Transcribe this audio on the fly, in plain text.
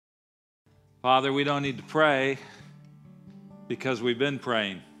Father, we don't need to pray because we've been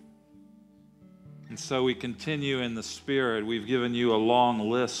praying. And so we continue in the Spirit. We've given you a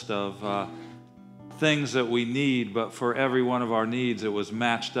long list of things that we need, but for every one of our needs, it was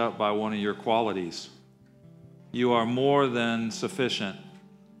matched up by one of your qualities. You are more than sufficient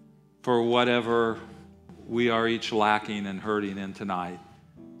for whatever we are each lacking and hurting in tonight.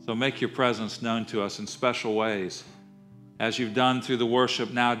 So make your presence known to us in special ways. As you've done through the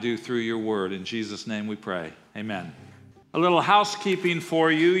worship, now do through your word. In Jesus' name we pray. Amen. A little housekeeping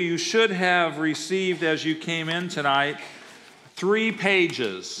for you. You should have received, as you came in tonight, 3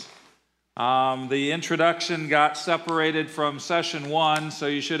 pages. The introduction got separated from session 1, so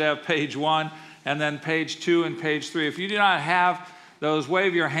you should have page 1, and then page 2 and page 3. If you do not have those,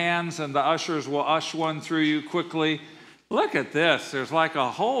 wave your hands, and the ushers will ush one through you quickly. Look at this. There's like a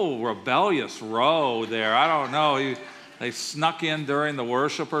whole rebellious row there. I don't know. They snuck in during the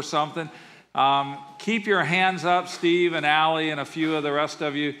worship or something. Keep your hands up, Steve and Allie and a few of the rest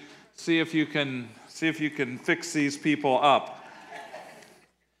of you. See if you can fix these people up.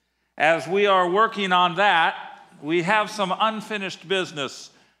 As we are working on that, we have some unfinished business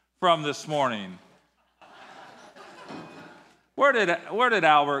from this morning. Where did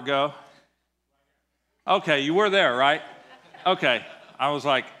Albert go? Okay, you were there, right? Okay, I was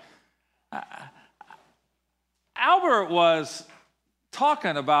like, Albert was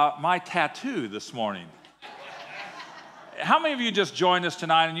talking about my tattoo this morning. How many of you just joined us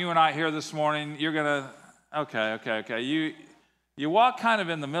tonight and you and I here this morning? You're going to, okay. You walk kind of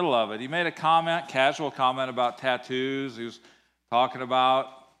in the middle of it. He made a comment, casual comment about tattoos. He was talking about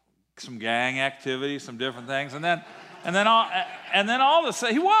some gang activity, some different things. And then all of a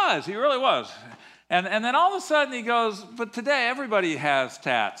sudden, he really was. And then all of a sudden he goes, but today everybody has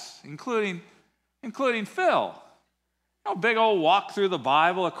tats, including Phil. You know, big old walk through the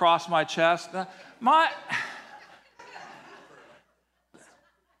Bible across my chest. My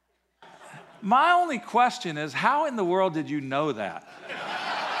only question is, how in the world did you know that?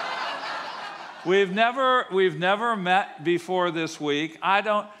 We've never met before this week. I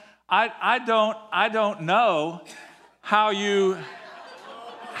don't know how you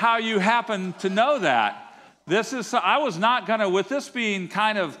happen to know that. I was not gonna, with this being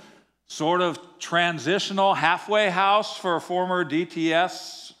kind of sort of transitional halfway house for former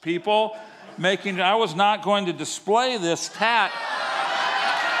DTS people, I was not going to display this tat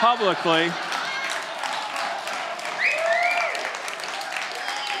publicly.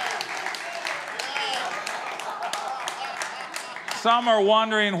 Some are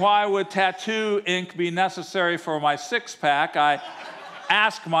wondering, why would tattoo ink be necessary for my 6-pack? I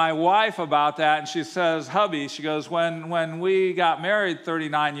asked my wife about that, and she says, hubby, she goes, when we got married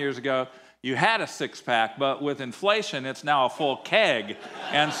 39 years ago, you had a 6-pack, but with inflation, it's now a full keg.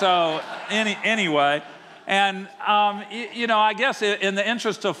 And so, anyway, and, I guess in the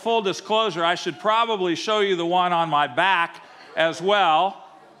interest of full disclosure, I should probably show you the one on my back as well.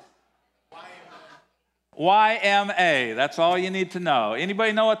 YMA, that's all you need to know.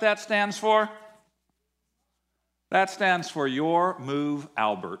 Anybody know what that stands for? That stands for Your Move,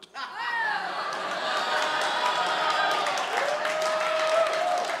 Albert.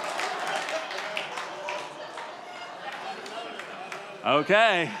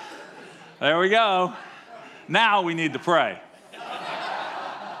 Okay, there we go. Now we need to pray.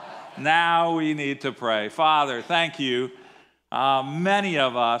 Now we need to pray. Father, thank you. Many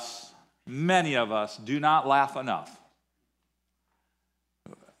of us do not laugh enough.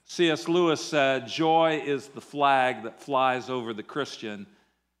 C.S. Lewis said, joy is the flag that flies over the Christian,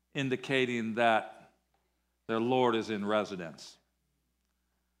 indicating that their Lord is in residence.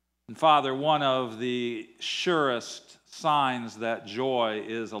 And Father, one of the surest signs that joy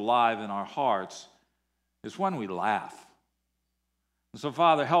is alive in our hearts is when we laugh. And so,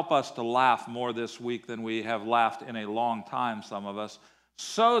 Father, help us to laugh more this week than we have laughed in a long time, some of us,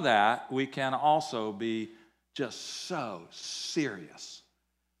 so that we can also be just so serious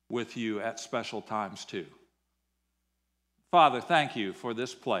with you at special times too. Father, thank you for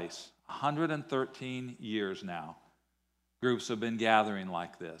this place. 113 years now, groups have been gathering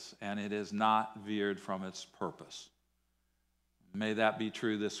like this, and it has not veered from its purpose. May that be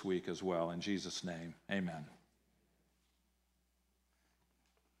true this week as well. In Jesus' name, amen.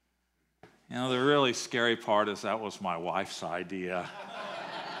 You know, the really scary part is that was my wife's idea.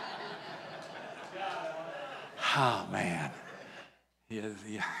 Oh, man.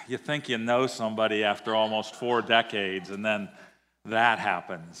 You think you know somebody after almost 4 decades, and then that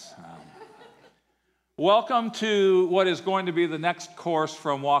happens. Welcome to what is going to be the next course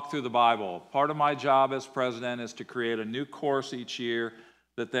from Walk Through the Bible. Part of my job as president is to create a new course each year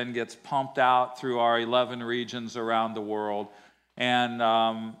that then gets pumped out through our 11 regions around the world. And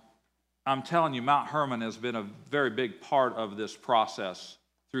I'm telling you, Mount Hermon has been a very big part of this process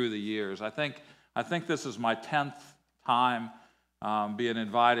through the years. I think this is my 10th time being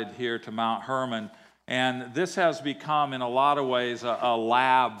invited here to Mount Hermon. And this has become, in a lot of ways, a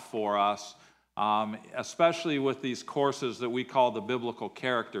lab for us, especially with these courses that we call the Biblical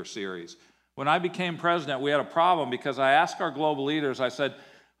Character Series. When I became president, we had a problem because I asked our global leaders, I said,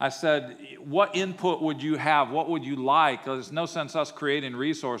 what input would you have? What would you like? There's no sense us creating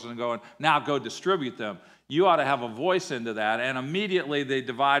resources and going, now go distribute them. You ought to have a voice into that. And immediately they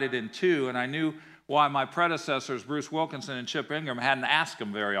divided in two, and I knew why my predecessors, Bruce Wilkinson and Chip Ingram, hadn't asked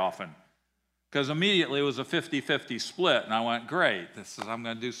them very often. Because immediately it was a 50-50 split, and I went, great, I'm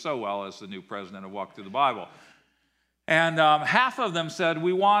going to do so well as the new president of Walk Through the Bible. And half of them said,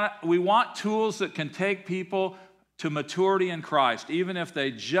 we want tools that can take people to maturity in Christ, even if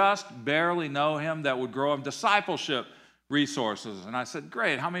they just barely know him, that would grow them. Discipleship resources. And I said,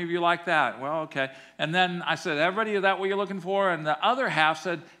 great, how many of you like that? Well, okay. And then I said, everybody, is that what you're looking for? And the other half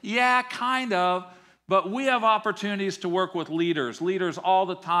said, yeah, kind of. But we have opportunities to work with leaders all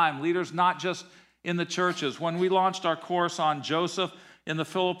the time, leaders not just in the churches. When we launched our course on Joseph in the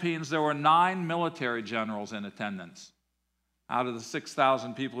Philippines, there were 9 military generals in attendance out of the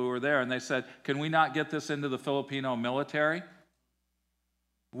 6,000 people who were there. And they said, can we not get this into the Filipino military?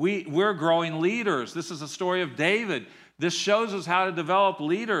 We're growing leaders. This is a story of David. This shows us how to develop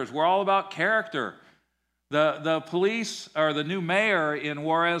leaders. We're all about character. The police, or the new mayor in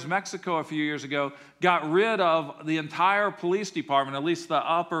Juarez, Mexico a few years ago, got rid of the entire police department, at least the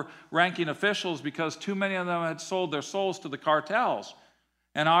upper ranking officials, because too many of them had sold their souls to the cartels.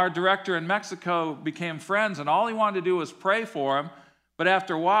 And our director in Mexico became friends, and all he wanted to do was pray for him. But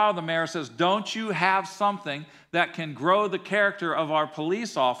after a while, the mayor says, don't you have something that can grow the character of our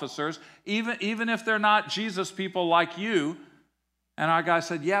police officers, even if they're not Jesus people like you? And our guy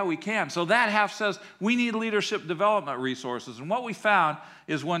said, yeah, we can. So that half says we need leadership development resources. And what we found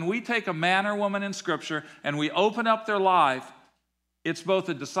is when we take a man or woman in Scripture and we open up their life, it's both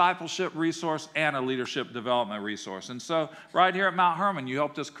a discipleship resource and a leadership development resource. And so right here at Mount Hermon, you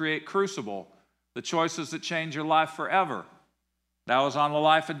helped us create Crucible, the choices that change your life forever. That was on the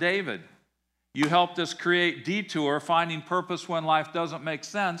life of David. You helped us create Detour, finding purpose when life doesn't make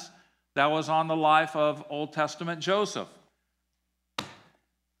sense. That was on the life of Old Testament Joseph.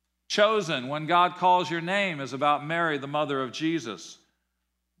 Chosen, when God calls your name, is about Mary, the mother of Jesus.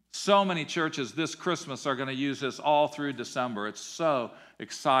 So many churches this Christmas are going to use this all through December. It's so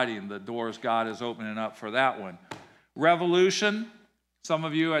exciting, the doors God is opening up for that one. Revolution. Some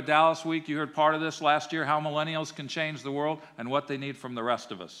of you at Dallas Week, you heard part of this last year, how millennials can change the world and what they need from the rest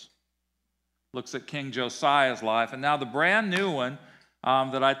of us. Looks at King Josiah's life. And now the brand new one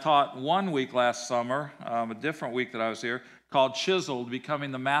that I taught 1 week last summer, a different week that I was here, called Chiseled,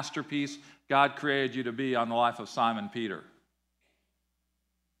 Becoming the Masterpiece God Created You to Be, on the life of Simon Peter.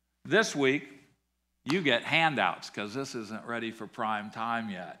 This week, you get handouts because this isn't ready for prime time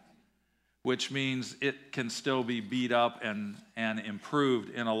yet, which means it can still be beat up and improved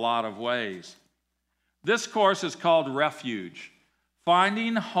in a lot of ways. This course is called Refuge,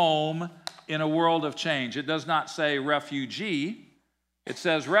 Finding Home in a World of Change. It does not say refugee, it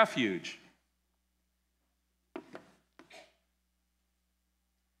says refuge.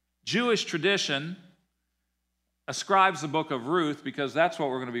 Jewish tradition ascribes the book of Ruth, because that's what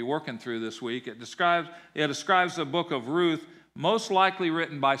we're going to be working through this week. It describes the book of Ruth most likely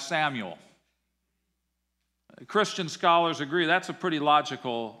written by Samuel. Christian scholars agree that's a pretty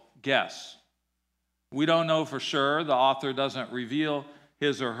logical guess. We don't know for sure. The author doesn't reveal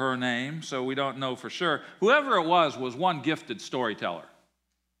his or her name, so we don't know for sure. Whoever it was one gifted storyteller.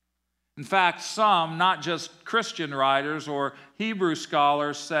 In fact, some, not just Christian writers or Hebrew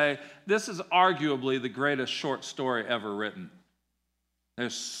scholars, say this is arguably the greatest short story ever written.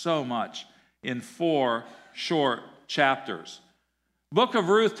 There's so much in 4 short chapters. Book of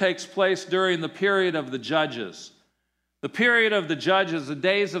Ruth takes place during the period of the Judges. The period of the Judges, the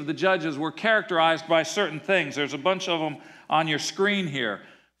days of the Judges, were characterized by certain things. There's a bunch of them on your screen here.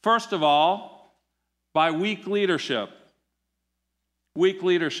 First of all, by weak leadership. Weak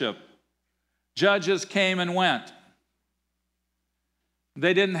leadership. Judges came and went.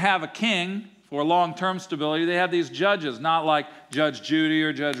 They didn't have a king for long-term stability. They had these judges, not like Judge Judy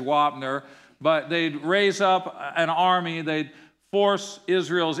or Judge Wapner, but they'd raise up an army. They'd force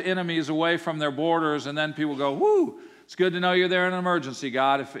Israel's enemies away from their borders, and then people go, whoo, it's good to know you're there in an emergency,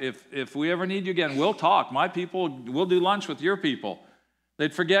 God. If we ever need you again, we'll talk. My people, we'll do lunch with your people.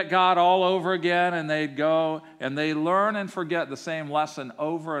 They'd forget God all over again, and they'd go and they learn and forget the same lesson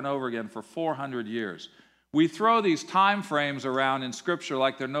over and over again for 400 years. We throw these time frames around in Scripture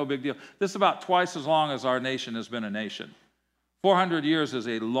like they're no big deal. This is about twice as long as our nation has been a nation. 400 years is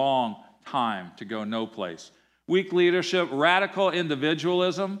a long time to go no place. Weak leadership, radical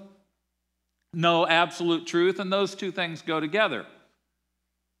individualism, no absolute truth, and those two things go together.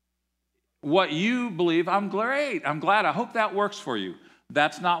 What you believe, I'm great, I'm glad, I hope that works for you.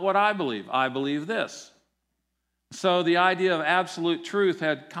 That's not what I believe. I believe this. So the idea of absolute truth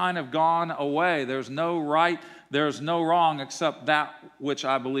had kind of gone away. There's no right, there's no wrong except that which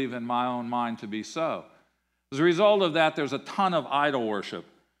I believe in my own mind to be so. As a result of that, there's a ton of idol worship.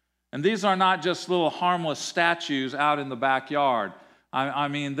 And these are not just little harmless statues out in the backyard. I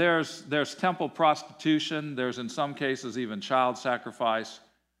mean, there's temple prostitution. There's, in some cases, even child sacrifice.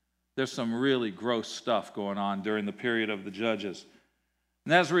 There's some really gross stuff going on during the period of the Judges.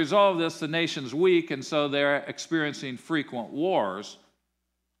 And as a result of this, the nation's weak, and so they're experiencing frequent wars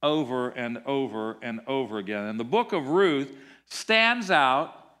over and over and over again. And the book of Ruth stands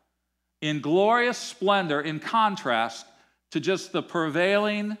out in glorious splendor in contrast to just the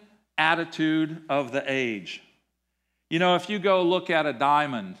prevailing attitude of the age. You know, if you go look at a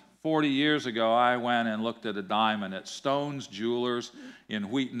diamond, 40 years ago I went and looked at a diamond at Stone's Jewelers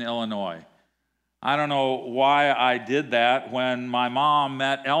in Wheaton, Illinois. I don't know why I did that. When my mom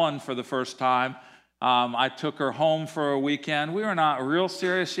met Ellen for the first time, I took her home for a weekend. We were not real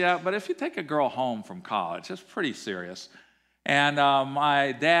serious yet, but if you take a girl home from college, it's pretty serious. And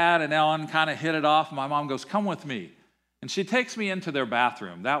my dad and Ellen kind of hit it off. My mom goes, "Come with me." And she takes me into their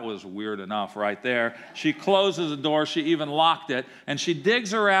bathroom. That was weird enough right there. She closes the door. She even locked it. And she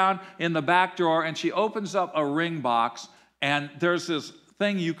digs around in the back drawer, and she opens up a ring box, and there's this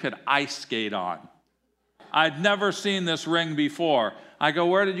thing you could ice skate on. I'd never seen this ring before. I go,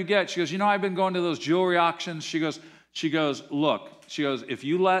 "Where did you get it?" She goes, "You know, I've been going to those jewelry auctions." She goes, "Look," she goes, "if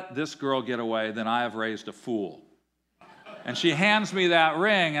you let this girl get away, then I have raised a fool." And she hands me that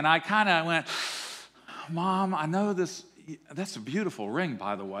ring, and I kind of went, "Mom, I know this. That's a beautiful ring,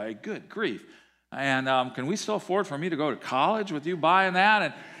 by the way. Good grief. And can we still afford for me to go to college with you buying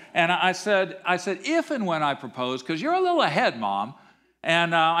that?" And I said, "If and when I propose," because you're a little ahead, Mom.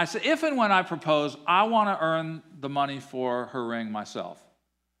 And I said, "If and when I propose, I want to earn the money for her ring myself,"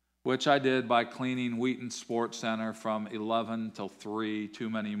 which I did by cleaning Wheaton Sports Center from 11 till 3, too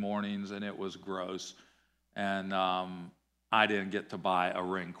many mornings, and it was gross. And I didn't get to buy a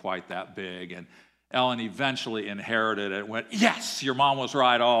ring quite that big. And Ellen eventually inherited it and went, "Yes, your mom was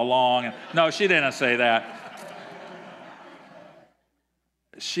right all along." And no, she didn't say that.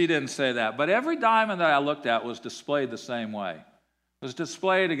 She didn't say that. But every diamond that I looked at was displayed the same way. It was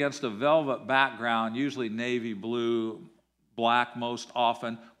displayed against a velvet background, usually navy blue, black most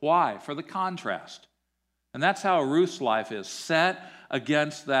often. Why? For the contrast. And that's how Ruth's life is, set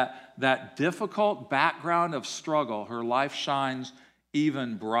against that difficult background of struggle. Her life shines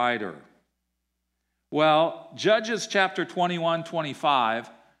even brighter. Well, Judges chapter 21-25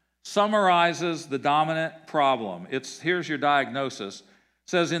 summarizes the dominant problem. Here's your diagnosis. It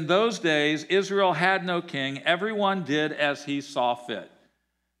says, "In those days, Israel had no king. Everyone did as he saw fit."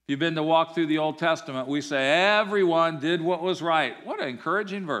 If you've been to walk through the Old Testament, we say everyone did what was right. What an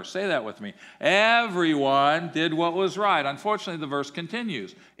encouraging verse. Say that with me. Everyone did what was right. Unfortunately, the verse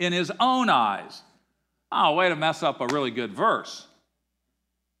continues. In his own eyes. Oh, way to mess up a really good verse.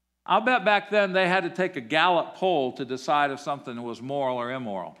 I'll bet back then they had to take a Gallup poll to decide if something was moral or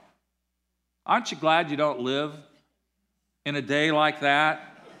immoral. Aren't you glad you don't live in a day like that?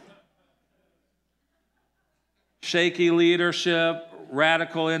 Shaky leadership,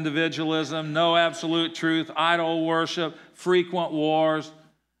 radical individualism, no absolute truth, idol worship, frequent wars.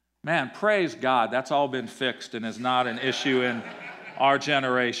 Man, praise God, that's all been fixed and is not an issue in our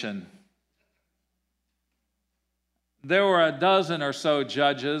generation. There were a dozen or so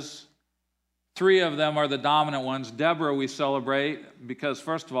judges. 3 of them are the dominant ones. Deborah we celebrate because,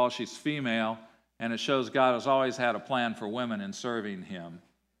 first of all, she's female, and it shows God has always had a plan for women in serving him.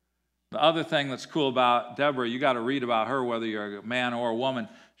 The other thing that's cool about Deborah, you got to read about her whether you're a man or a woman.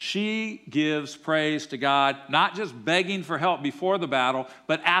 She gives praise to God, not just begging for help before the battle,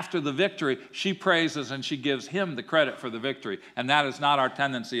 but after the victory, she praises and she gives him the credit for the victory. And that is not our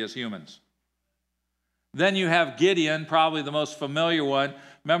tendency as humans. Then you have Gideon, probably the most familiar one.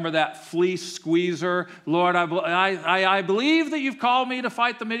 Remember that fleece squeezer? "Lord, I believe that you've called me to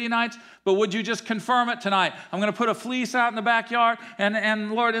fight the Midianites, but would you just confirm it tonight? I'm going to put a fleece out in the backyard,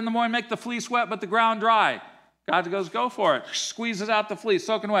 and Lord, in the morning, make the fleece wet, but the ground dry." God goes, "Go for it." Squeezes out the fleece,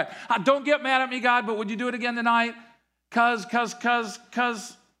 soaking wet. "Don't get mad at me, God, but would you do it again tonight?"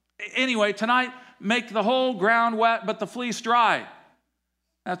 Because, anyway, tonight, make the whole ground wet, but the fleece dry.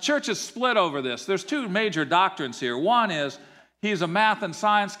 Now, church is split over this. There's two major doctrines here. One is he's a math and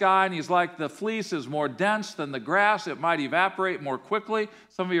science guy, and he's like, the fleece is more dense than the grass. It might evaporate more quickly.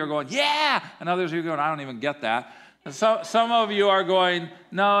 Some of you are going, yeah, and others are going, I don't even get that. And so, some of you are going,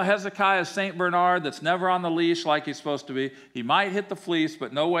 no, Hezekiah is St. Bernard that's never on the leash like he's supposed to be. He might hit the fleece,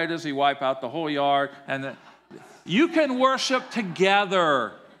 but no way does he wipe out the whole yard. And you can worship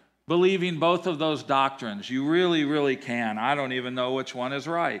together believing both of those doctrines. You really, really can. I don't even know which one is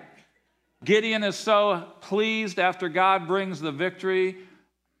right. Gideon is so pleased after God brings the victory,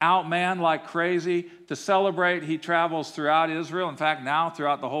 outmanned like crazy. To celebrate, he travels throughout Israel. In fact, now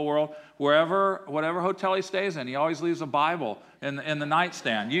throughout the whole world, whatever hotel he stays in, he always leaves a Bible in the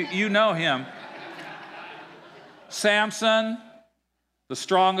nightstand. You know him. Samson, the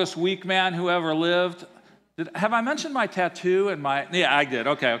strongest weak man who ever lived. Have I mentioned my tattoo and my... Yeah, I did.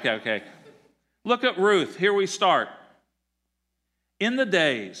 Okay. Look at Ruth. Here we start. In the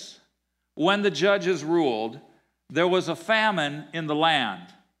days when the judges ruled, there was a famine in the land.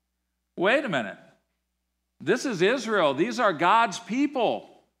 Wait a minute. This is Israel. These are God's people.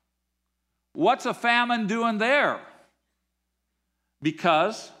 What's a famine doing there?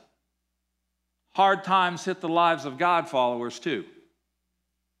 Because hard times hit the lives of God followers too.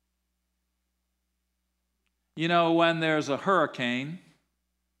 You know, when there's a hurricane,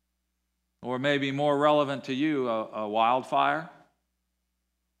 or maybe more relevant to you, a wildfire,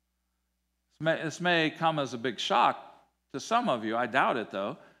 this may come as a big shock to some of you. I doubt it,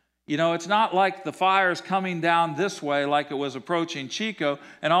 though. You know, it's not like the fire's coming down this way like it was approaching Chico,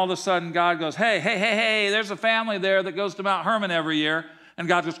 and all of a sudden God goes, hey, there's a family there that goes to Mount Hermon every year, and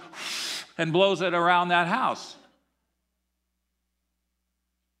God goes and blows it around that house.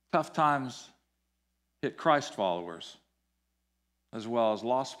 Tough times hit Christ followers as well as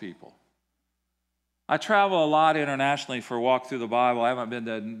lost people. I travel a lot internationally for Walk Through the Bible. I haven't been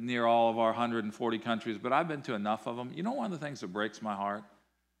to near all of our 140 countries, but I've been to enough of them. You know, one of the things that breaks my heart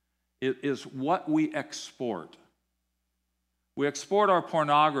is what we export. We export our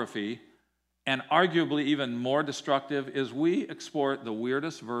pornography, and arguably even more destructive is we export the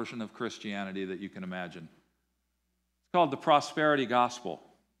weirdest version of Christianity that you can imagine. It's called the prosperity gospel.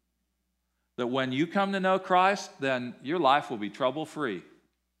 That when you come to know Christ, then your life will be trouble-free.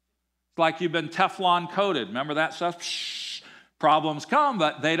 It's like you've been Teflon coated. Remember that stuff? Shh, problems come,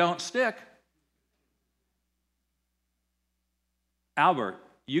 but they don't stick. Albert,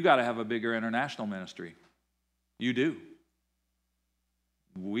 you got to have a bigger international ministry. You do.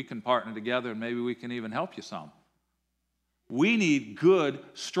 We can partner together, and maybe we can even help you some. We need good,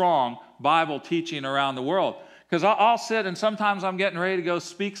 strong Bible teaching around the world. Because I'll sit, and sometimes I'm getting ready to go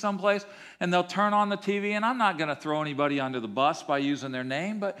speak someplace, and they'll turn on the TV, and I'm not going to throw anybody under the bus by using their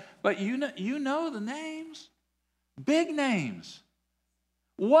name, but you know the names. Big names.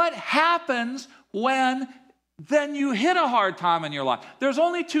 What happens when then you hit a hard time in your life? There's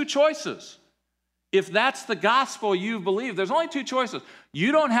only two choices. If that's the gospel you believe, there's only two choices.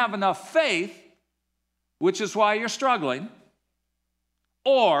 You don't have enough faith, which is why you're struggling,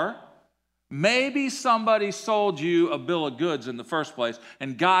 or maybe somebody sold you a bill of goods in the first place,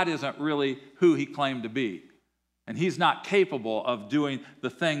 and God isn't really who he claimed to be. And he's not capable of doing the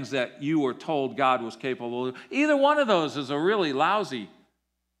things that you were told God was capable of. Either one of those is a really lousy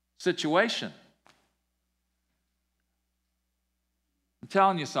situation. I'm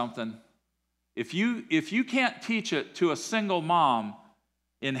telling you something. If you can't teach it to a single mom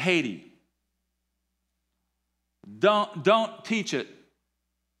in Haiti, don't teach it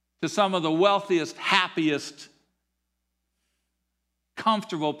to some of the wealthiest, happiest,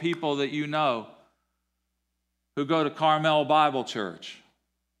 comfortable people that you know who go to Carmel Bible Church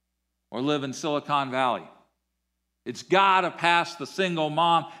or live in Silicon Valley. It's got to pass the single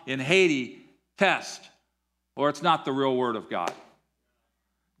mom in Haiti test, or it's not the real Word of God.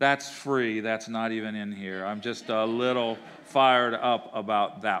 That's free. That's not even in here. I'm just a little fired up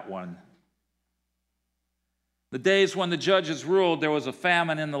about that one. The days when the judges ruled, there was a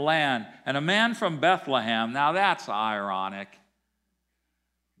famine in the land, and a man from Bethlehem, now that's ironic.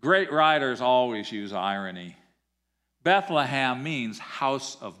 Great writers always use irony. Bethlehem means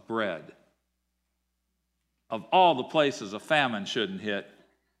house of bread. Of all the places a famine shouldn't hit,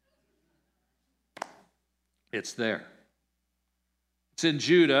 it's there. It's in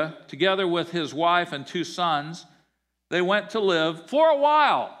Judah. Together with his wife and 2 sons, they went to live for a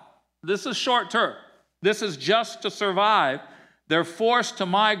while. This is short term. This is just to survive. They're forced to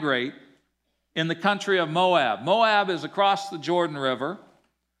migrate in the country of Moab. Moab is across the Jordan River.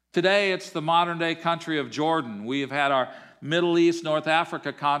 Today, it's the modern-day country of Jordan. We have had our Middle East, North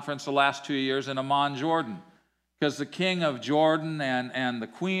Africa conference the last 2 years in Amman, Jordan, because the king of Jordan and the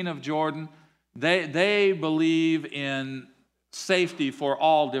queen of Jordan, they believe in safety for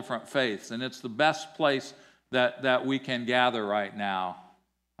all different faiths, and it's the best place that we can gather right now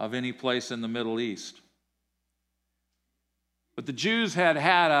of any place in the Middle East. But the Jews had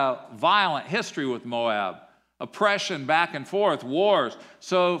a violent history with Moab, oppression back and forth, wars.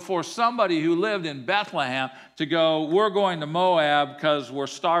 So for somebody who lived in Bethlehem to go, we're going to Moab because we're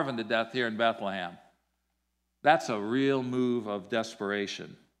starving to death here in Bethlehem, that's a real move of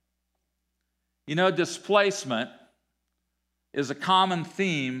desperation. You know, displacement is a common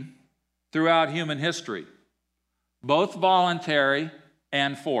theme throughout human history, both voluntary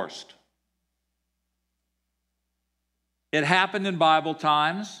and forced. It happened in Bible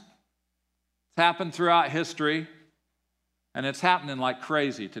times, it's happened throughout history, and it's happening like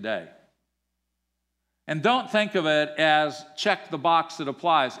crazy today. And don't think of it as check the box that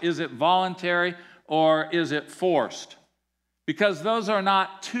applies. Is it voluntary or is it forced? Because those are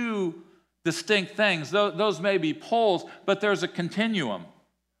not two distinct things. Those may be poles, but there's a continuum.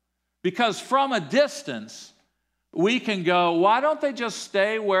 Because from a distance, we can go, why don't they just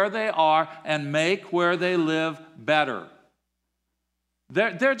stay where they are and make where they live better?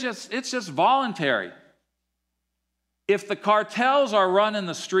 It's just voluntary. If the cartels are running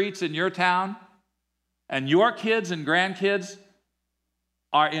the streets in your town and your kids and grandkids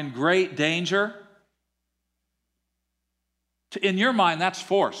are in great danger, in your mind, that's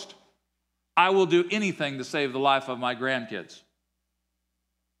forced. I will do anything to save the life of my grandkids.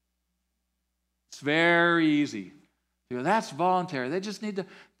 It's very easy. You know, that's voluntary. They just need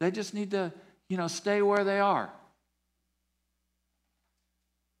to, stay where they are.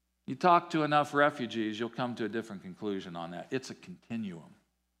 You talk to enough refugees, you'll come to a different conclusion on that. It's a continuum.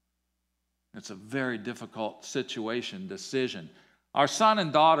 It's a very difficult situation, decision. Our son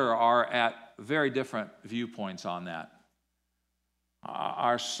and daughter are at very different viewpoints on that.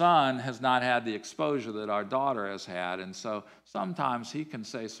 Our son has not had the exposure that our daughter has had, and so sometimes he can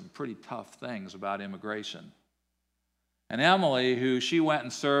say some pretty tough things about immigration. And Emily, she went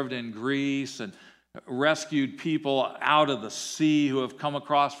and served in Greece and rescued people out of the sea who have come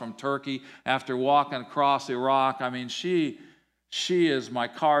across from Turkey after walking across Iraq. I mean, she is my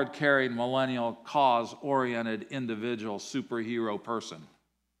card-carrying, millennial, cause-oriented individual, superhero person.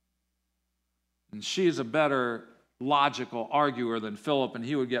 And she's a better logical arguer than Philip, and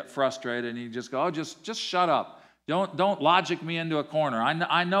he would get frustrated and he'd just go, oh, just shut up. Don't logic me into a corner.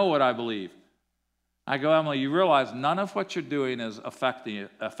 I know what I believe. I go, Emily, you realize none of what you're doing is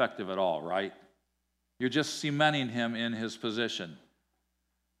effective at all, right? You're just cementing him in his position.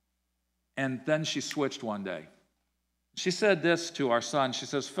 And then she switched one day. She said this to our son. She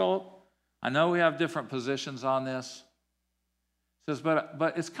says, Philip, I know we have different positions on this. She says,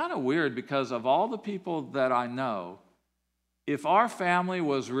 but it's kind of weird because of all the people that I know, if our family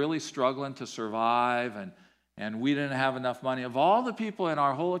was really struggling to survive and we didn't have enough money, of all the people in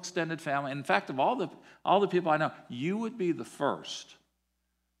our whole extended family, in fact, of all the people I know, you would be the first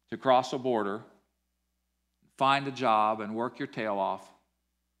to cross a border, find a job, and work your tail off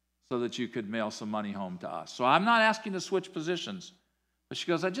so that you could mail some money home to us. So I'm not asking to switch positions. But she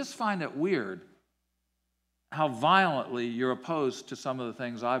goes, I just find it weird how violently you're opposed to some of the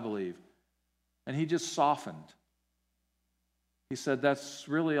things I believe. And he just softened. He said, that's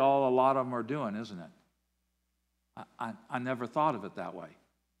really all a lot of them are doing, isn't it? I never thought of it that way.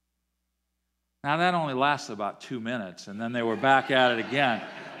 Now, that only lasted about 2 minutes, and then they were back at it again.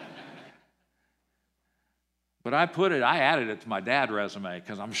 But I added it to my dad's resume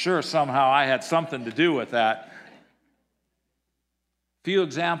because I'm sure somehow I had something to do with that. Few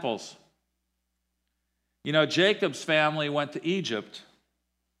examples. You know, Jacob's family went to Egypt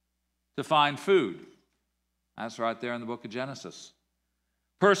to find food. That's right there in the book of Genesis.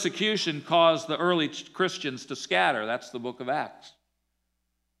 Persecution caused the early Christians to scatter. That's the book of Acts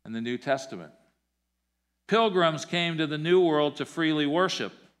in the New Testament. Pilgrims came to the New World to freely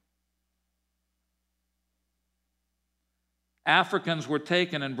worship. Africans were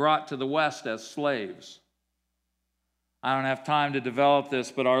taken and brought to the West as slaves. I don't have time to develop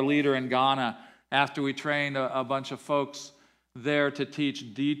this, but our leader in Ghana, after we trained a bunch of folks there to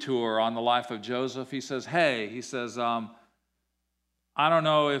teach detour on the life of Joseph, he says, I don't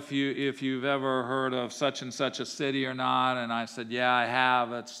know if you've ever heard of such and such a city or not. And I said, yeah, I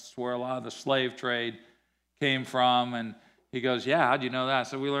have. It's where a lot of the slave trade came from. And he goes, yeah, how'd you know that?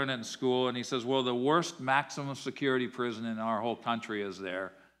 So we learned it in school. And he says, well, the worst maximum security prison in our whole country is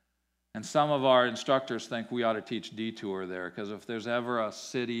there. And some of our instructors think we ought to teach detour there, because if there's ever a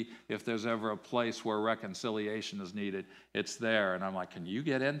city, if there's ever a place where reconciliation is needed, it's there. And I'm like, can you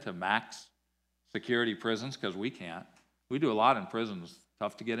get into max security prisons? Because we can't. We do a lot in prisons.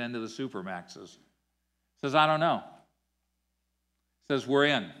 Tough to get into the super maxes. Says, I don't know. Says, we're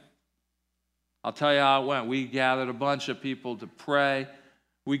in. I'll tell you how it went. We gathered a bunch of people to pray.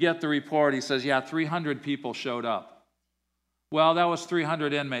 We get the report. He says, yeah, 300 people showed up. Well, that was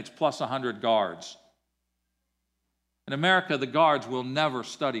 300 inmates plus 100 guards. In America, the guards will never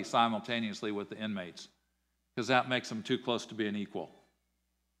study simultaneously with the inmates because that makes them too close to being equal.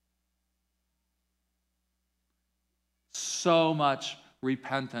 So much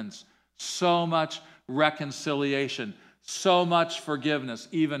repentance, so much reconciliation, so much forgiveness,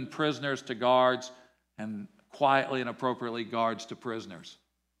 even prisoners to guards, and quietly and appropriately guards to prisoners.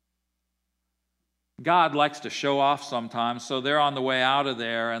 God likes to show off sometimes, so they're on the way out of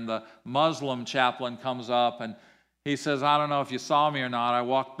there, and the Muslim chaplain comes up, and he says, I don't know if you saw me or not, I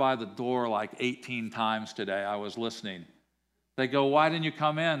walked by the door like 18 times today. I was listening. They go, why didn't you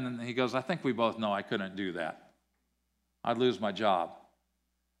come in? And he goes, I think we both know I couldn't do that. I'd lose my job.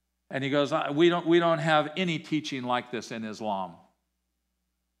 And he goes, we don't have any teaching like this in Islam.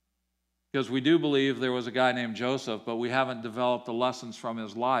 Because we do believe there was a guy named Joseph, but we haven't developed the lessons from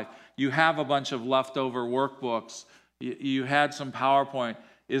his life. You have a bunch of leftover workbooks. You had some PowerPoint.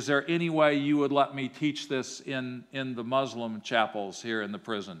 Is there any way you would let me teach this in the Muslim chapels here in the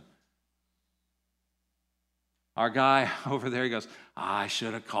prison? Our guy over there, he goes, I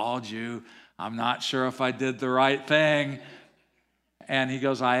should have called you. I'm not sure if I did the right thing. And he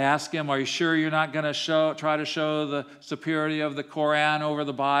goes, I asked him, are you sure you're not going to try to show the superiority of the Koran over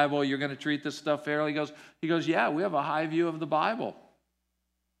the Bible? You're going to treat this stuff fairly? He goes, yeah, we have a high view of the Bible.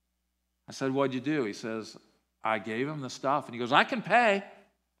 I said, what'd you do? He says, I gave him the stuff. And he goes, I can pay.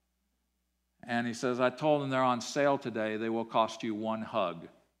 And he says, I told them they're on sale today. They will cost you one hug.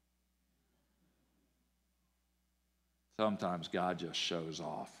 Sometimes God just shows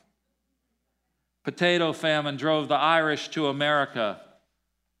off. Potato famine drove the Irish to America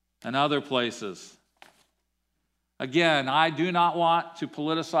and other places. Again, I do not want to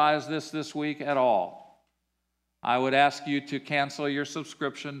politicize this week at all. I would ask you to cancel your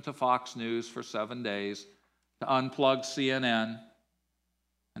subscription to Fox News for 7 days, to unplug CNN,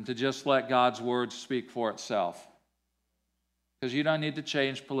 and to just let God's word speak for itself. Because you don't need to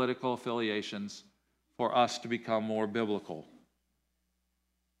change political affiliations for us to become more biblical.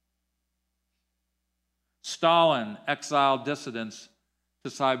 Stalin exiled dissidents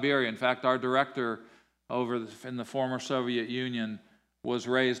to Siberia. In fact, our director over in the former Soviet Union was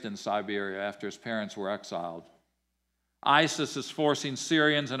raised in Siberia after his parents were exiled. ISIS is forcing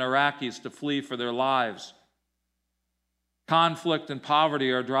Syrians and Iraqis to flee for their lives. Conflict and poverty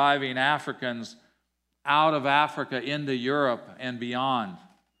are driving Africans out of Africa into Europe and beyond.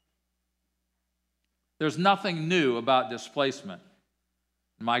 There's nothing new about displacement,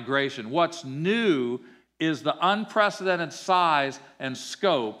 migration. What's new is the unprecedented size and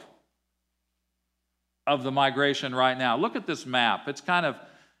scope of the migration right now. Look at this map. It's kind of,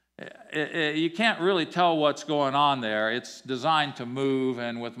 you can't really tell what's going on there. It's designed to move,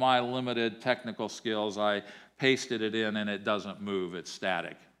 and with my limited technical skills, I pasted it in and it doesn't move. It's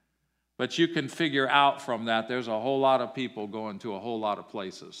static. But you can figure out from that there's a whole lot of people going to a whole lot of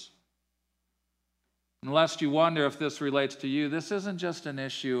places. Unless you wonder if this relates to you, this isn't just an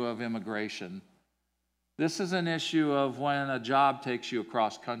issue of immigration. This is an issue of when a job takes you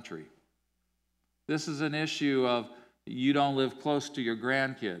across country. This is an issue of you don't live close to your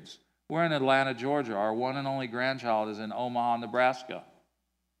grandkids. We're in Atlanta, Georgia. Our one and only grandchild is in Omaha, Nebraska.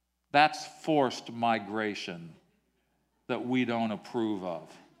 That's forced migration that we don't approve of.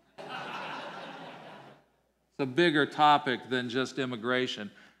 It's a bigger topic than just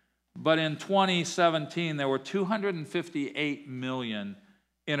immigration. But in 2017, there were 258 million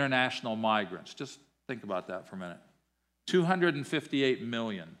international migrants. Just think about that for a minute. 258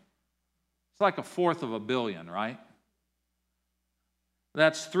 million. It's like a fourth of a billion, right?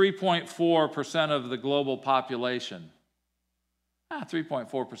 That's 3.4% of the global population.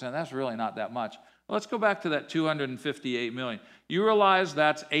 3.4%, that's really not that much. Let's go back to that 258 million. You realize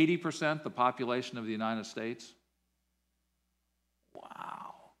that's 80% the population of the United States?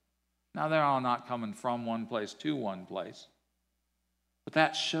 Wow. Now, they're all not coming from one place to one place. But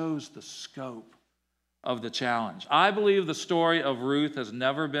that shows the scope of the challenge. I believe the story of Ruth has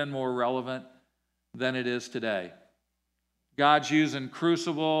never been more relevant than it is today. God's using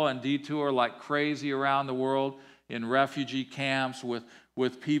Crucible and Detour like crazy around the world in refugee camps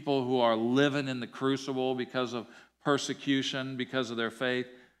with people who are living in the crucible because of persecution, because of their faith.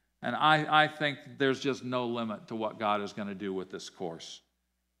 And I think there's just no limit to what God is going to do with this course,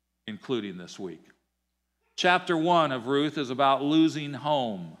 including this week. Chapter 1 of Ruth is about losing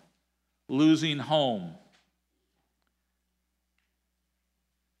home. Losing home.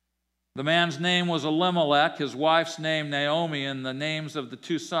 The man's name was Elimelech, his wife's name Naomi, and the names of the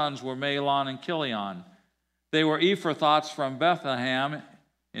two sons were Mahlon and Chilion. They were Ephrathites from Bethlehem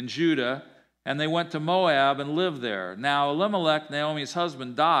in Judah, and they went to Moab and lived there. Now Elimelech, Naomi's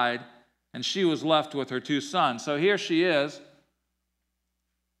husband, died, and she was left with her two sons. So here she is.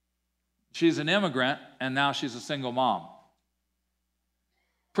 She's an immigrant, and now she's a single mom.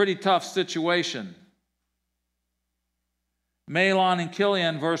 Pretty tough situation. Mahlon and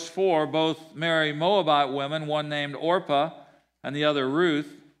Chilion, verse 4, both marry Moabite women, one named Orpah and the other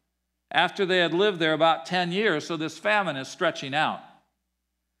Ruth, after they had lived there about 10 years, so this famine is stretching out.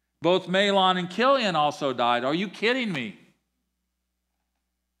 Both Mahlon and Chilion also died. Are you kidding me?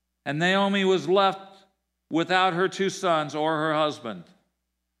 And Naomi was left without her two sons or her husband.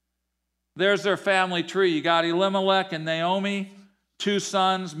 There's their family tree. You got Elimelech and Naomi, two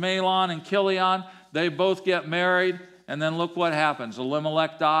sons, Mahlon and Chilion. They both get married, and then look what happens.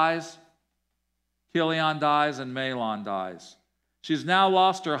 Elimelech dies, Chilion dies, and Mahlon dies. She's now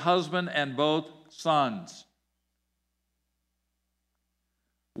lost her husband and both sons.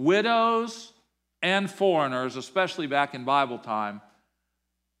 Widows and foreigners, especially back in Bible time,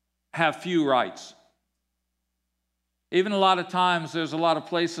 have few rights. Even a lot of times, there's a lot of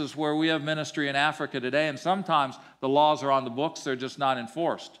places where we have ministry in Africa today, and sometimes the laws are on the books, they're just not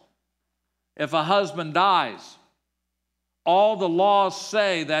enforced. If a husband dies, all the laws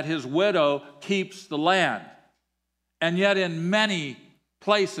say that his widow keeps the land. And yet in many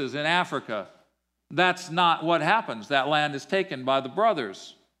places in Africa, that's not what happens. That land is taken by the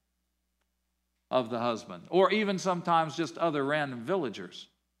brothers of the husband, or even sometimes just other random villagers.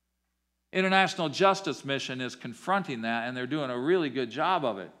 International Justice Mission is confronting that, and they're doing a really good job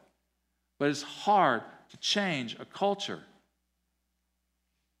of it. But it's hard to change a culture.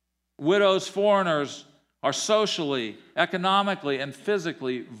 Widows, foreigners are socially, economically, and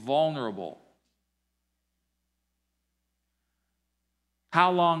physically vulnerable.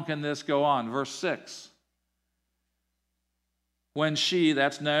 How long can this go on? Verse 6. When she,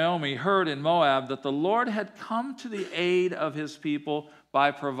 that's Naomi, heard in Moab that the Lord had come to the aid of his people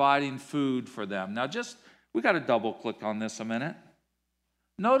by providing food for them. Now we got to double click on this a minute.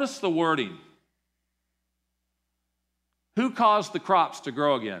 Notice the wording. Who caused the crops to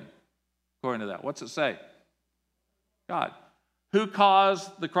grow again? According to that, what's it say? God. Who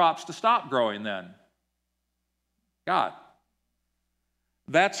caused the crops to stop growing then? God.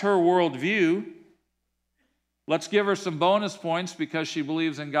 That's her worldview. Let's give her some bonus points because she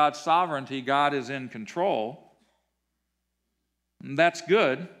believes in God's sovereignty. God is in control. And that's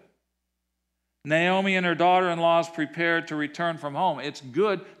good. Naomi and her daughter-in-law is prepared to return from home. It's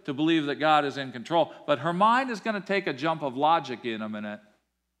good to believe that God is in control, but her mind is going to take a jump of logic in a minute.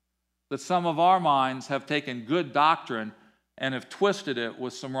 That some of our minds have taken good doctrine and have twisted it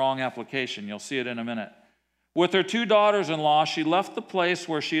with some wrong application. You'll see it in a minute. With her two daughters-in-law, she left the place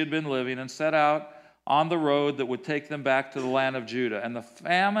where she had been living and set out on the road that would take them back to the land of Judah.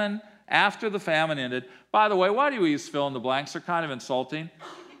 And after the famine ended, by the way, why do we use fill in the blanks? They're kind of insulting.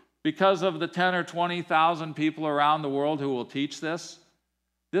 Because of the 10 or 20,000 people around the world who will teach this,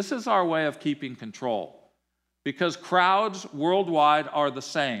 this is our way of keeping control. Because crowds worldwide are the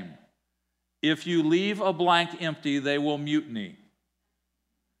same. If you leave a blank empty, they will mutiny.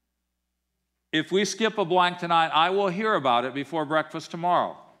 If we skip a blank tonight, I will hear about it before breakfast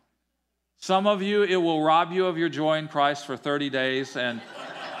tomorrow. Some of you, it will rob you of your joy in Christ for 30 days, and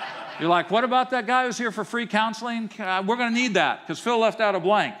you're like, what about that guy who's here for free counseling? We're going to need that because Phil left out a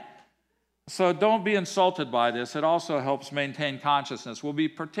blank. So don't be insulted by this. It also helps maintain consciousness. Will be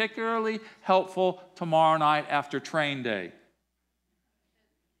particularly helpful tomorrow night after train day.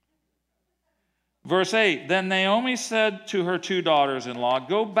 Verse 8, then Naomi said to her two daughters-in-law,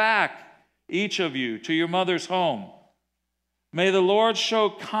 go back, each of you, to your mother's home. May the Lord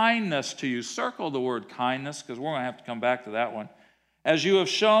show kindness to you. Circle the word kindness because we're going to have to come back to that one. As you have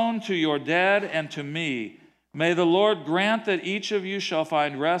shown to your dead and to me, may the Lord grant that each of you shall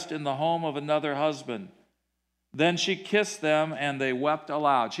find rest in the home of another husband. Then she kissed them and they wept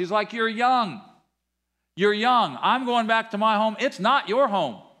aloud. She's like, you're young. You're young. I'm going back to my home. It's not your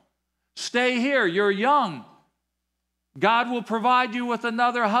home. Stay here. You're young. God will provide you with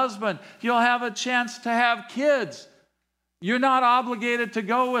another husband. You'll have a chance to have kids. You're not obligated to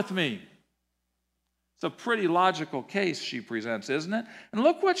go with me. It's a pretty logical case she presents, isn't it? And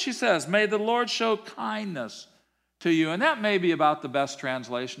look what she says. May the Lord show kindness to you, and that may be about the best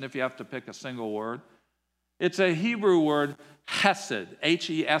translation if you have to pick a single word. It's a Hebrew word, hesed,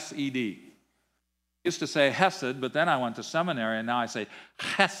 H-E-S-E-D. I used to say hesed, but then I went to seminary, and now I say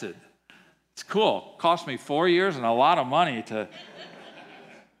chesed. It's cool. Cost me 4 years and a lot of money to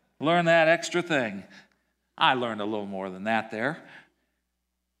learn that extra thing. I learned a little more than that there.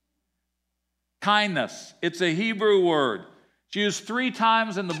 Kindness. It's a Hebrew word. It's used 3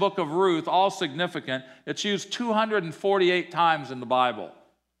 times in the book of Ruth, all significant. It's used 248 times in the Bible.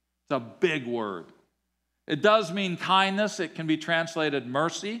 It's a big word. It does mean kindness. It can be translated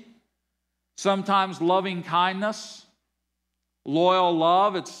mercy. Sometimes loving kindness. Loyal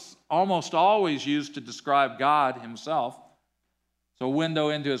love. It's almost always used to describe God himself. It's a window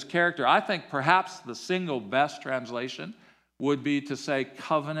into his character. I think perhaps the single best translation would be to say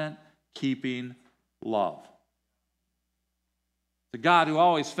covenant-keeping love. It's a God who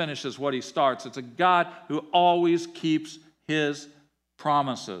always finishes what he starts. It's a God who always keeps his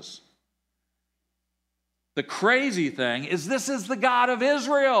promises. The crazy thing is this is the God of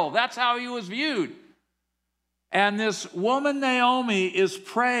Israel. That's how he was viewed. And this woman, Naomi, is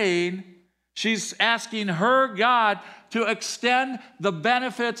praying. She's asking her God to extend the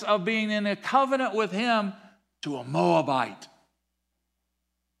benefits of being in a covenant with him to a Moabite.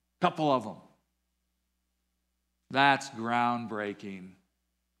 A couple of them. That's groundbreaking.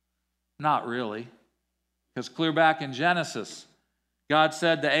 Not really. Because clear back in Genesis, God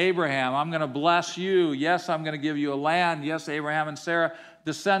said to Abraham, I'm going to bless you. Yes, I'm going to give you a land. Yes, Abraham and Sarah,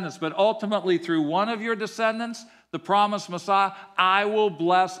 descendants. But ultimately, through one of your descendants, the promised Messiah, I will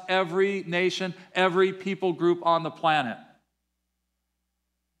bless every nation, every people group on the planet.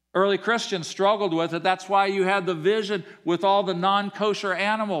 Early Christians struggled with it. That's why you had the vision with all the non-kosher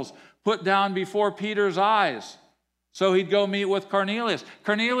animals put down before Peter's eyes. So he'd go meet with Cornelius.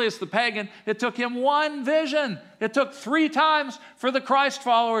 Cornelius, the pagan, it took him one vision. It took 3 times for the Christ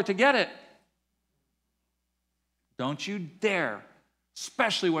follower to get it. Don't you dare,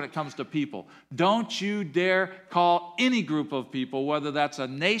 especially when it comes to people, don't you dare call any group of people, whether that's a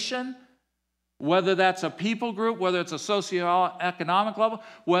nation, whether that's a people group, whether it's a socioeconomic level,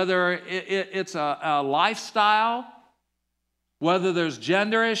 whether it's a lifestyle, whether there's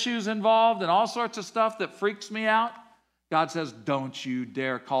gender issues involved and all sorts of stuff that freaks me out. God says, don't you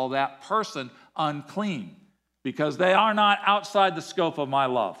dare call that person unclean, because they are not outside the scope of my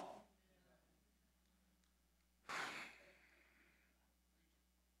love.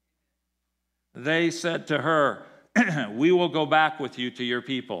 They said to her, we will go back with you to your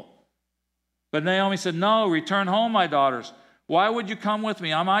people. But Naomi said, no, return home, my daughters. Why would you come with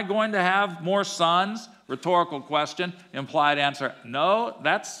me? Am I going to have more sons? Rhetorical question, implied answer. No,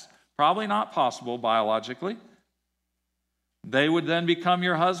 that's probably not possible biologically. They would then become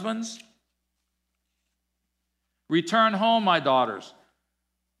your husbands. Return home, my daughters.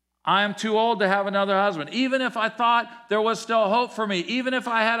 I am too old to have another husband. Even if I thought there was still hope for me, even if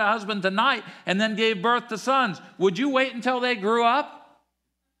I had a husband tonight and then gave birth to sons, would you wait until they grew up?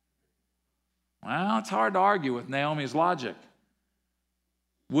 Well, it's hard to argue with Naomi's logic.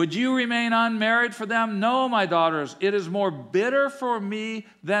 Would you remain unmarried for them? No, my daughters, it is more bitter for me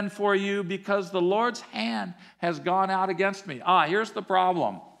than for you, because the Lord's hand has gone out against me. Here's the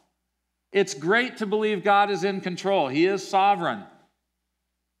problem. It's great to believe God is in control. He is sovereign.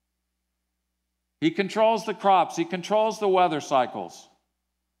 He controls the crops. He controls the weather cycles.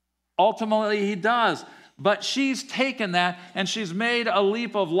 Ultimately, he does. But she's taken that and she's made a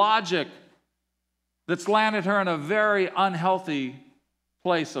leap of logic that's landed her in a very unhealthy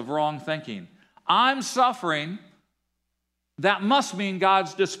place of wrong thinking. I'm suffering. That must mean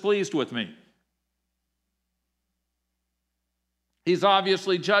God's displeased with me. He's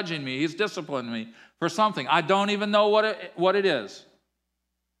obviously judging me. He's disciplining me for something. I don't even know what it is.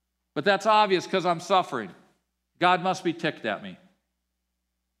 But that's obvious because I'm suffering. God must be ticked at me.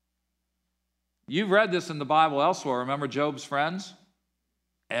 You've read this in the Bible elsewhere. Remember Job's friends?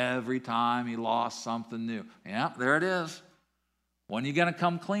 Every time he lost something new. Yeah, there it is. When are you going to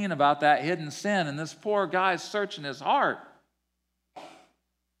come clean about that hidden sin? And this poor guy's searching his heart.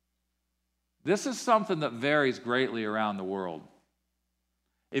 This is something that varies greatly around the world.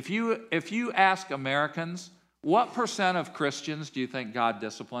 If you ask Americans, what percent of Christians do you think God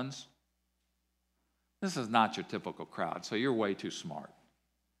disciplines? This is not your typical crowd, so you're way too smart.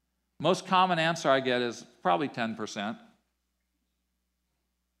 Most common answer I get is probably 10%.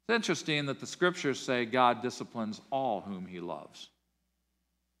 It's interesting that the scriptures say God disciplines all whom he loves.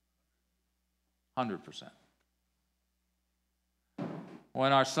 100%.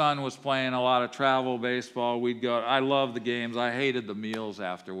 When our son was playing a lot of travel baseball, we'd go. I loved the games. I hated the meals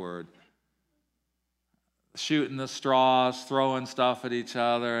afterward. shooting the straws, throwing stuff at each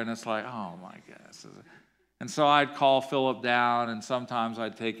other, and it's like, oh my goodness. And so I'd call Philip down, and sometimes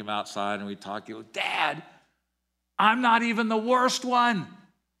I'd take him outside, and we'd talk. He'd go, Dad, I'm not even the worst one.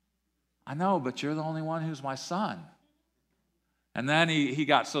 I know, but you're the only one who's my son. And then he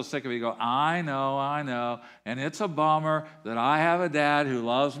got so sick of it, he'd go, I know, and it's a bummer that I have a dad who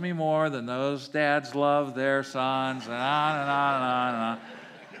loves me more than those dads love their sons, and on and on and on and on.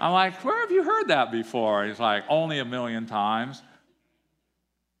 I'm like, where have you heard that before? He's like, only a million times.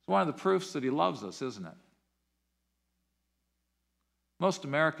 It's one of the proofs that he loves us, isn't it? Most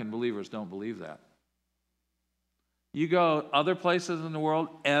American believers don't believe that. You go other places in the world,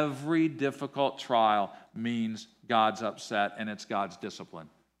 every difficult trial means God's upset and it's God's discipline.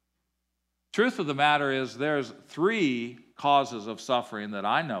 Truth of the matter is there's 3 causes of suffering that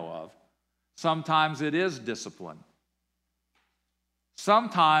I know of. Sometimes it is discipline.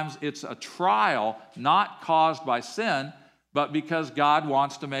 Sometimes it's a trial not caused by sin, but because God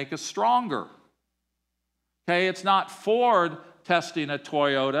wants to make us stronger. Okay, it's not Ford testing a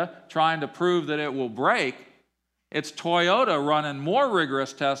Toyota, trying to prove that it will break. It's Toyota running more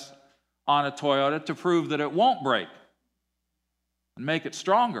rigorous tests on a Toyota to prove that it won't break and make it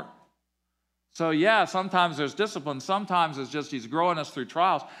stronger. So yeah, sometimes there's discipline. Sometimes it's just he's growing us through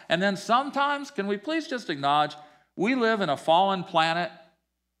trials. And then sometimes, can we please just acknowledge, we live in a fallen planet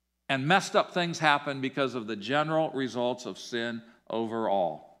and messed up things happen because of the general results of sin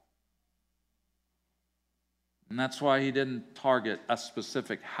overall. And that's why he didn't target a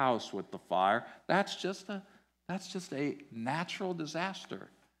specific house with the fire. That's just a natural disaster,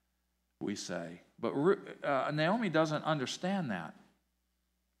 we say. But Naomi doesn't understand that.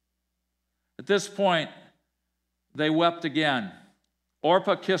 At this point, they wept again.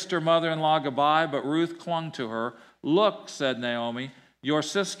 Orpah kissed her mother-in-law goodbye, but Ruth clung to her. Look, said Naomi, your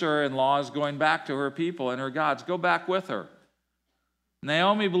sister-in-law is going back to her people and her gods. Go back with her.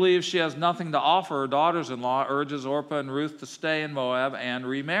 Naomi believes she has nothing to offer her daughters-in-law, urges Orpah and Ruth to stay in Moab and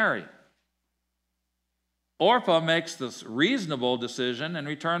remarry. Orpah makes this reasonable decision and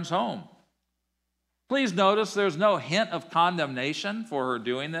returns home. Please notice there's no hint of condemnation for her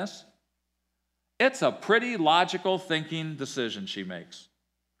doing this. It's a pretty logical thinking decision she makes.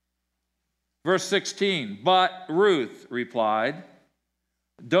 Verse 16, but Ruth replied,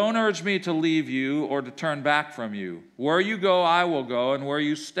 don't urge me to leave you or to turn back from you. Where you go, I will go, and where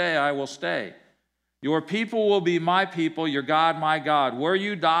you stay, I will stay. Your people will be my people, your God, my God. Where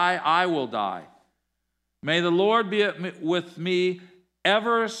you die, I will die. May the Lord be with me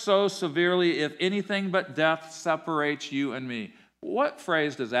ever so severely if anything but death separates you and me. What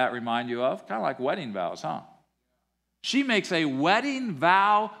phrase does that remind you of? Kind of like wedding vows, huh? She makes a wedding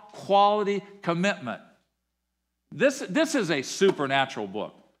vow quality commitment. This is a supernatural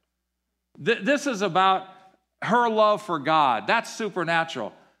book. This is about her love for God. That's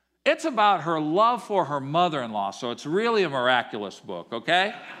supernatural. It's about her love for her mother-in-law, so it's really a miraculous book,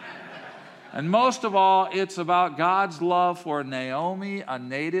 okay? And most of all, it's about God's love for Naomi, a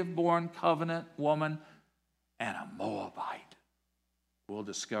native-born covenant woman, and a Moabite. We'll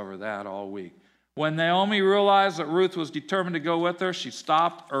discover that all week. When Naomi realized that Ruth was determined to go with her, she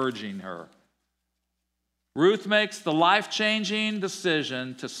stopped urging her. Ruth makes the life-changing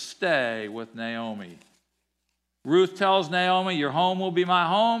decision to stay with Naomi. Ruth tells Naomi, your home will be my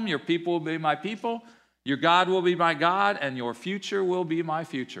home, your people will be my people, your God will be my God, and your future will be my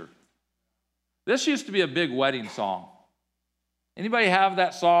future. This used to be a big wedding song. Anybody have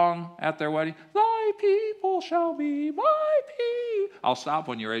that song at their wedding? Thy people shall be my people. I'll stop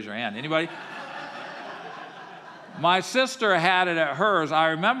when you raise your hand. Anybody? My sister had it at hers. I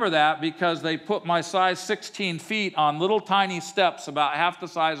remember that because they put my size 16 feet on little tiny steps about half the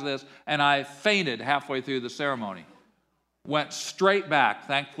size of this, and I fainted halfway through the ceremony. Went straight back.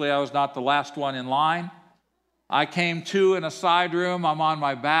 Thankfully, I was not the last one in line. I came to in a side room. I'm on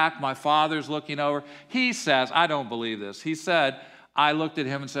my back. My father's looking over. He says, I don't believe this. He said, I looked at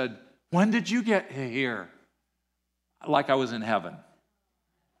him and said, when did you get here? Like I was in heaven.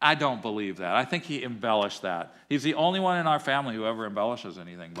 I don't believe that. I think he embellished that. He's the only one in our family who ever embellishes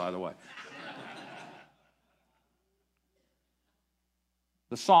anything, by the way.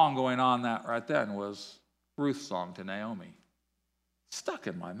 The song going on that right then was Ruth's song to Naomi. Stuck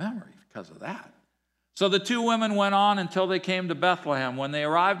in my memory because of that. So the two women went on until they came to Bethlehem. When they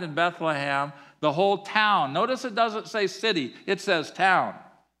arrived in Bethlehem, the whole town, notice it doesn't say city, it says town.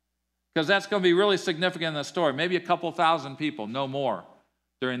 Because that's going to be really significant in the story. Maybe a couple thousand people, no more,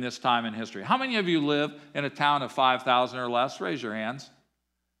 during this time in history. How many of you live in a town of 5,000 or less? Raise your hands.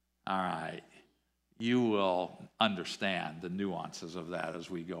 All right. You will understand the nuances of that as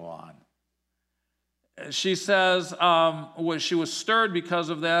we go on. she says, she was stirred because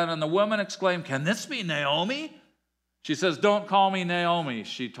of that, and the woman exclaimed, "Can this be Naomi?" She says, "Don't call me Naomi,"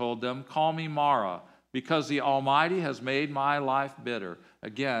 she told them. "Call me Mara, because the Almighty has made my life bitter."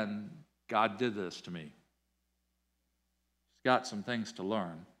 Again, God did this to me. She's got some things to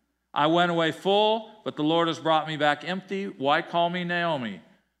learn. "I went away full, but the Lord has brought me back empty. Why call me Naomi?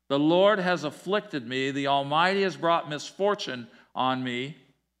 The Lord has afflicted me. The Almighty has brought misfortune on me."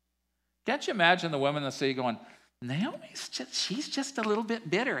 Can't you imagine the women that see going, she's just a little bit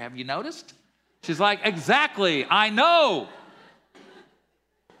bitter. Have you noticed? She's like, exactly, I know.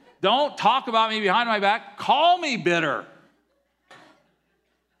 Don't talk about me behind my back. Call me bitter.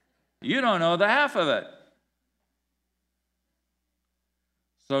 You don't know the half of it.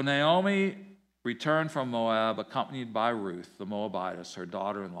 So Naomi returned from Moab, accompanied by Ruth, the Moabitess, her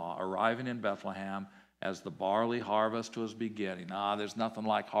daughter-in-law, arriving in Bethlehem as the barley harvest was beginning. There's nothing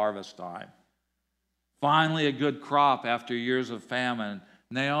like harvest time. Finally, a good crop after years of famine.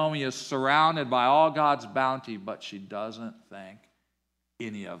 Naomi is surrounded by all God's bounty, but she doesn't think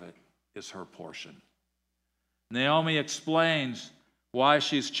any of it is her portion. Naomi explains why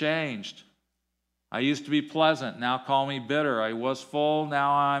she's changed. "I used to be pleasant, now call me bitter. I was full,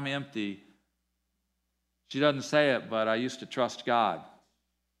 now I'm empty." She doesn't say it, but I used to trust God,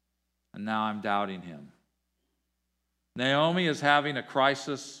 and now I'm doubting him. Naomi is having a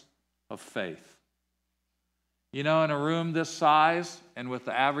crisis of faith. You know, in a room this size and with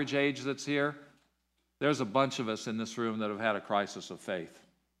the average age that's here, there's a bunch of us in this room that have had a crisis of faith.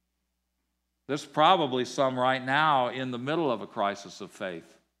 There's probably some right now in the middle of a crisis of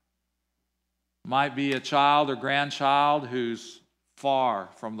faith. Might be a child or grandchild who's far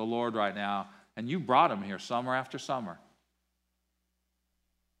from the Lord right now, and you brought them here summer after summer.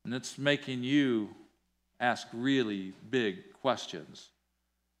 And it's making you ask really big questions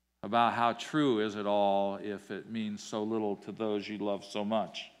about how true is it all if it means so little to those you love so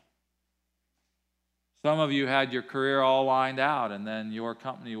much. Some of you had your career all lined out, and then your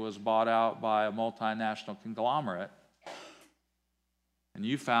company was bought out by a multinational conglomerate, and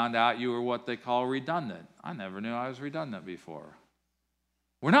you found out you were what they call redundant. I never knew I was redundant before.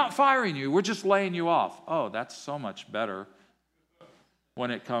 "We're not firing you, we're just laying you off." Oh, that's so much better when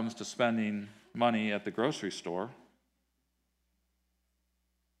it comes to spending money at the grocery store.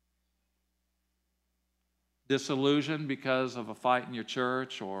 Disillusioned because of a fight in your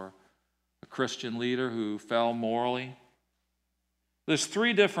church or a Christian leader who fell morally. There's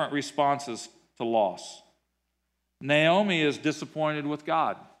three different responses to loss. Naomi is disappointed with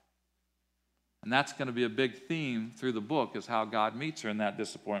God. And that's going to be a big theme through the book, is how God meets her in that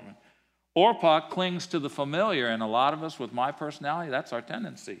disappointment. Orpah clings to the familiar, and a lot of us with my personality, that's our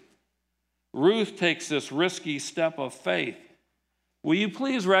tendency. Ruth takes this risky step of faith. Will you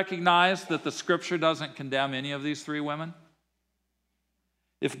please recognize that the scripture doesn't condemn any of these three women?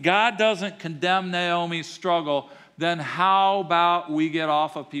 If God doesn't condemn Naomi's struggle, then how about we get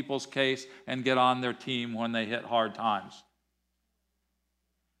off of people's case and get on their team when they hit hard times?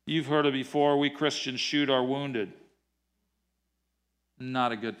 You've heard it before, we Christians shoot our wounded.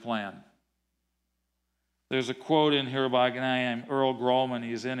 Not a good plan. There's a quote in here by a guy named Earl Grollman.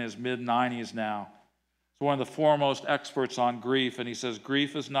 He's in his mid-90s now. He's one of the foremost experts on grief, and he says,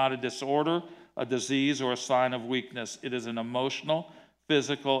 "Grief is not a disorder, a disease, or a sign of weakness. It is an emotional,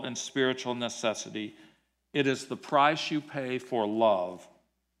 physical, and spiritual necessity. It is the price you pay for love.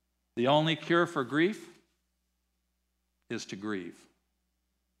 The only cure for grief is to grieve."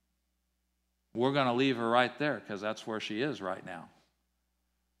 We're going to leave her right there because that's where she is right now.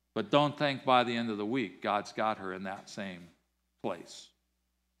 But don't think by the end of the week God's got her in that same place.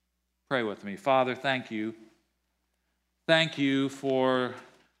 Pray with me. Father, thank you. Thank you for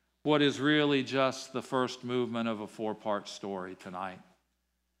what is really just the first movement of a 4-part story tonight.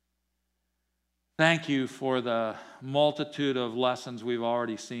 Thank you for the multitude of lessons we've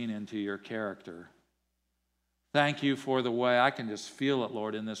already seen into your character. Thank you for the way, I can just feel it,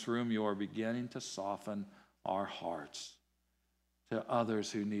 Lord, in this room, you are beginning to soften our hearts to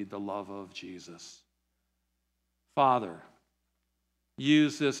others who need the love of Jesus. Father,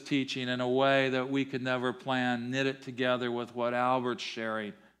 use this teaching in a way that we could never plan. Knit it together with what Albert's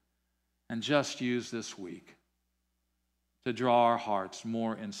sharing, and just use this week to draw our hearts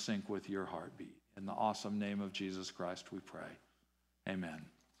more in sync with your heartbeat. In the awesome name of Jesus Christ we pray. Amen.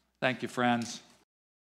 Thank you, friends.